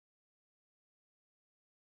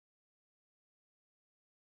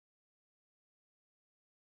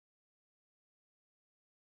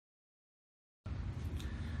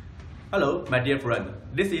Hello, my dear friend.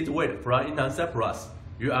 This is Wade from Intern Cyprus.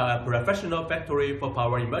 You are a professional factory for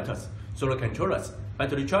power inverters, solar controllers,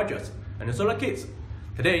 battery chargers, and solar kits.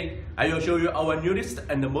 Today, I will show you our newest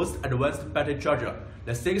and most advanced battery charger,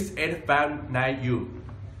 the 6859U.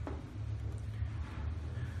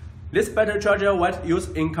 This battery charger was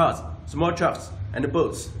used in cars, small trucks, and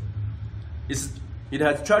boats. It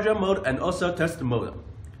has charger mode and also test mode.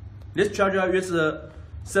 This charger uses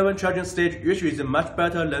 7 charging stage, which is much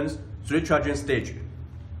better than 3 charging stage.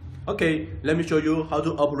 Okay, let me show you how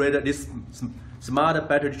to operate this smart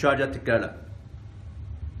battery charger together.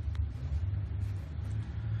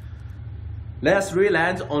 There are 3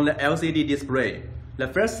 lines on the LCD display. The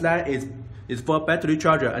first line is for battery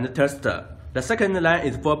charger and tester. The second line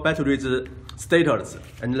is for battery's status,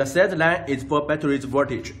 and the third line is for battery's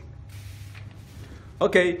voltage.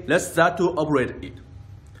 Okay, let's start to operate it.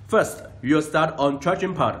 First, you will start on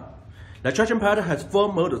charging part. The charging part has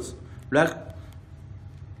 4 modes, like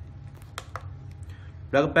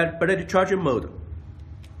battery charging mode,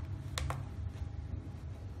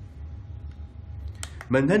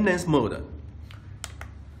 maintenance mode,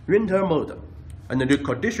 winter mode, and the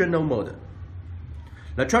conditional mode.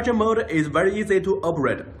 The charging mode is very easy to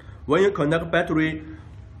operate when you connect battery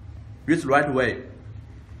with right way,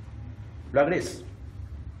 like this.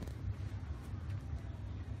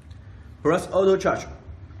 Press auto charge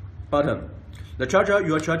button. The charger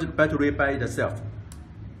will charge the battery by itself.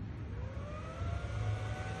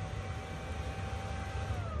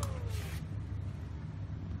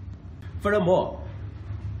 Furthermore,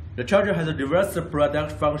 the charger has a reverse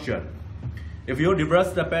product function. If you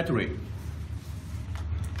reverse the battery,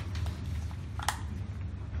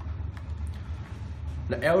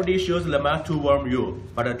 the LED shows the mark to warn you,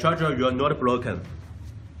 but the charger will not broken.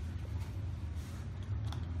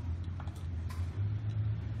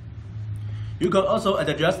 You can also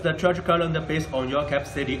adjust the charge current based on your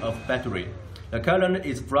capacity of battery. The current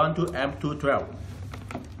is from 2 amp to 12.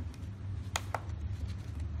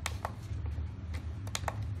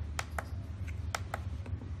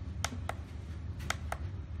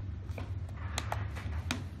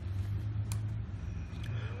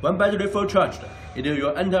 When battery full charged, it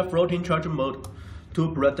will enter floating charge mode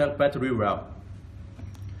to protect battery well.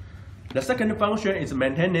 The second function is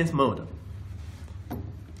maintenance mode.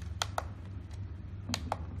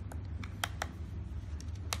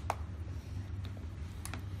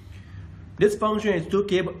 This function is to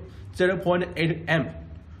keep 0.8 amp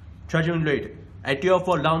charging rate, ideal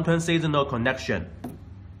for long-term seasonal connection.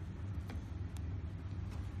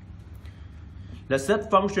 The third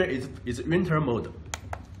function is winter mode.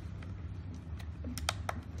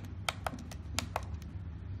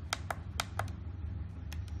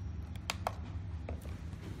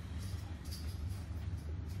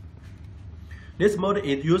 This mode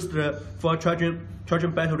is used for charging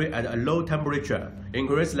battery at a low temperature,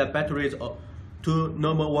 increase the batteries to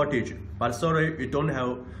normal voltage. But sorry, we don't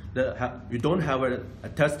have a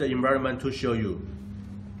test environment to show you.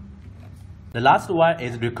 The last one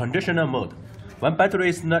is the conditional mode. When battery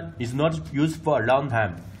is not used for a long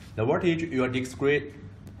time, the voltage will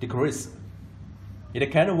decrease.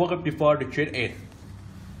 It can work before the treat it.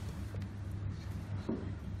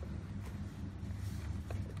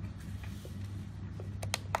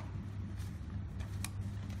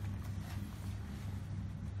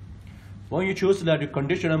 When you choose the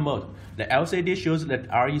conditional mode, the LCD shows the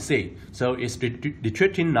REC, so it's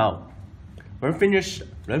retreating now. When finished,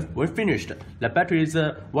 the battery's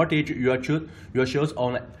voltage will shows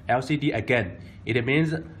on LCD again. It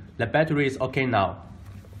means the battery is okay now.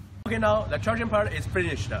 Okay, now the charging part is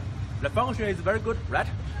finished. The function is very good, right?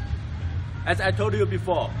 As I told you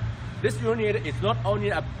before, this unit is not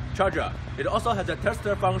only a charger, it also has a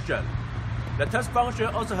tester function. The test function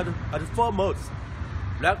also has 4 modes,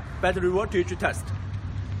 like battery voltage test,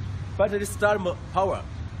 battery start power,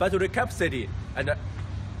 battery capacity, and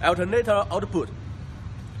alternator output.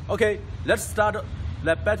 Okay, let's start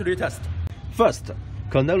the battery test. First,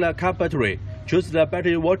 connect the car battery, choose the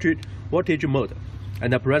battery voltage mode,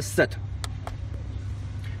 and press set.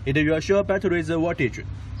 It will show battery's voltage.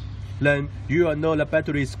 Then you will know the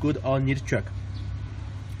battery is good or need check.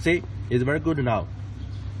 See, it's very good now.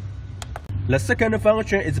 The second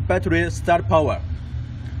function is battery start power.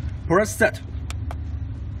 Press set.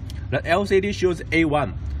 The LCD shows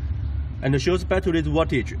A1 and shows battery's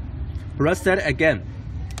voltage. Press set again.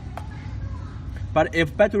 But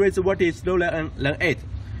if battery's voltage is lower than 8,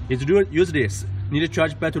 it's useless. Need to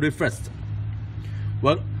charge battery first.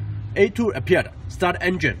 When A2 appeared, start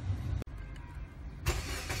engine.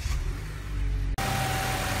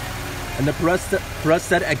 And press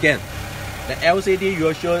set again. The LCD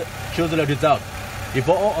will show shows the result. If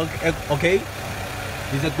all okay,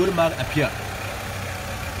 this a good mark appear.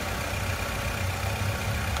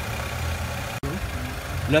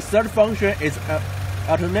 The third function is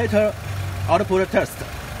alternator output test.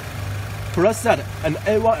 Press set and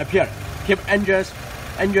A1 appear. Keep engine's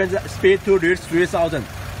speed to reach 3000.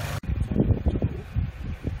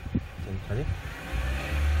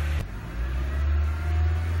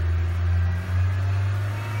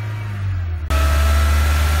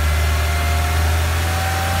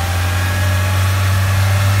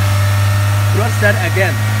 Press set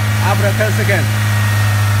again after 10 seconds.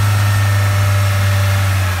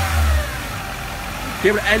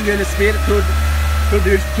 Keep the engine speed to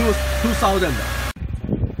reach 2000.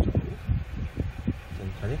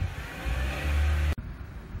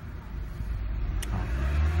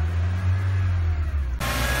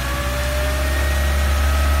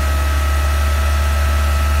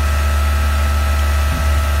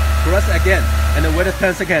 Press again and wait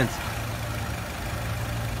 10 seconds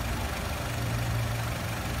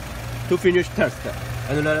to finish test,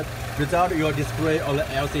 and the result your display on the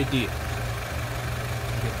LCD.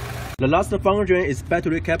 The last function is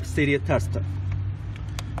battery capacity test.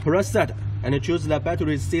 Press set and choose the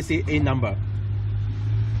battery CCA number.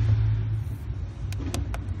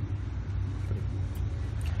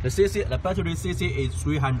 The battery CC is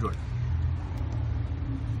 300.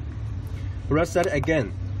 Press set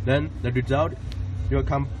again, then the result will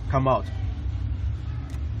come out.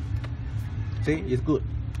 See, it's good.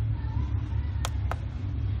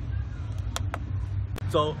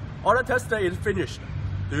 So all the testing is finished.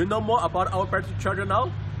 Do you know more about our battery charger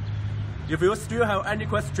now? If you still have any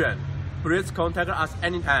question, please contact us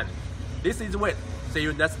anytime. This is Wade. See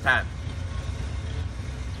you next time.